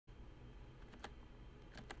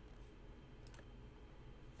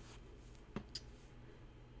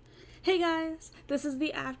Hey guys, this is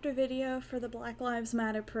the after video for the Black Lives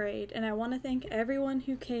Matter parade, and I want to thank everyone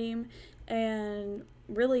who came and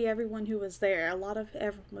really everyone who was there.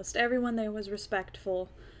 Almost everyone there was respectful.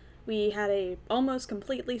 We had a almost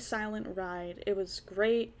completely silent ride. It was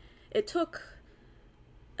great. It took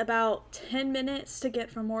about 10 minutes to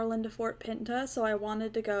get from Moreland to Fort Pinta, so I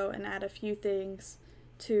wanted to go and add a few things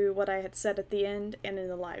to what I had said at the end and in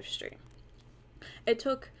the live stream. It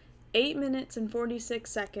took 8 minutes and 46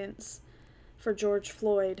 seconds for George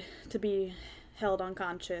Floyd to be held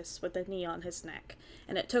unconscious with a knee on his neck.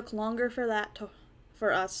 And it took longer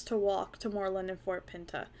for us to walk to Moreland and Fort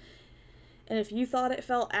Pinta. And if you thought it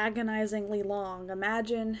felt agonizingly long,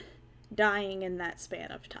 imagine dying in that span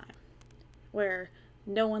of time, where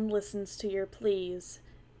no one listens to your pleas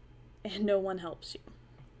and no one helps you.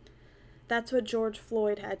 That's what George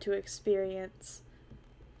Floyd had to experience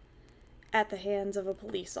at the hands of a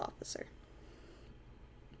police officer.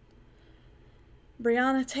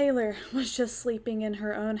 Breonna Taylor was just sleeping in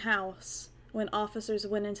her own house when officers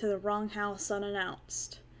went into the wrong house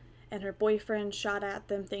unannounced, and her boyfriend shot at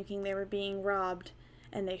them thinking they were being robbed,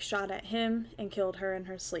 and they shot at him and killed her in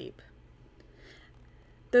her sleep.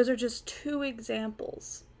 Those are just two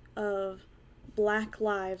examples of black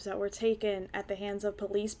lives that were taken at the hands of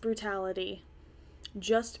police brutality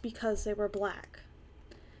just because they were black.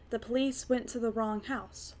 The police went to the wrong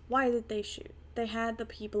house. Why did they shoot? They had the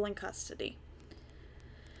people in custody.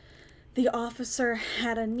 The officer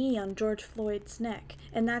had a knee on George Floyd's neck,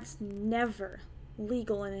 and that's never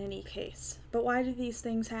legal in any case. But why do these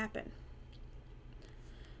things happen?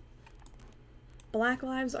 Black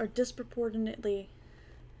lives are disproportionately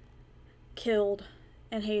killed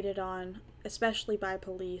and hated on, especially by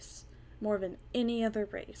police, more than any other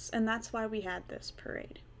race, and that's why we had this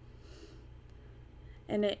parade.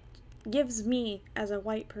 And it gives me, as a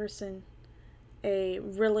white person, a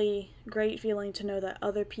really great feeling to know that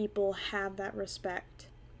other people have that respect.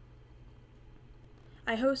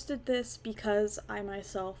 I hosted this because I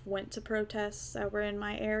myself went to protests that were in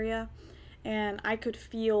my area, and I could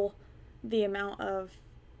feel the amount of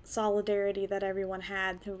solidarity that everyone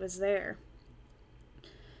had who was there.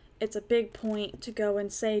 It's a big point to go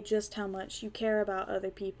and say just how much you care about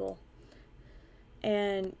other people.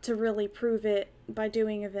 And to really prove it by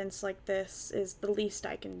doing events like this is the least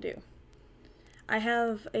I can do. I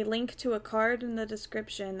have a link to a card in the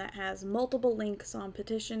description that has multiple links on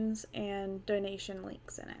petitions and donation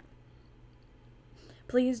links in it.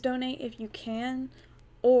 Please donate if you can,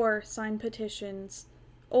 or sign petitions,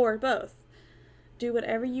 or both. Do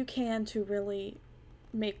whatever you can to really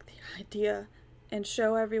make the idea and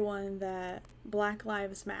show everyone that Black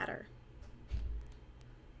Lives Matter.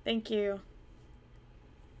 Thank you.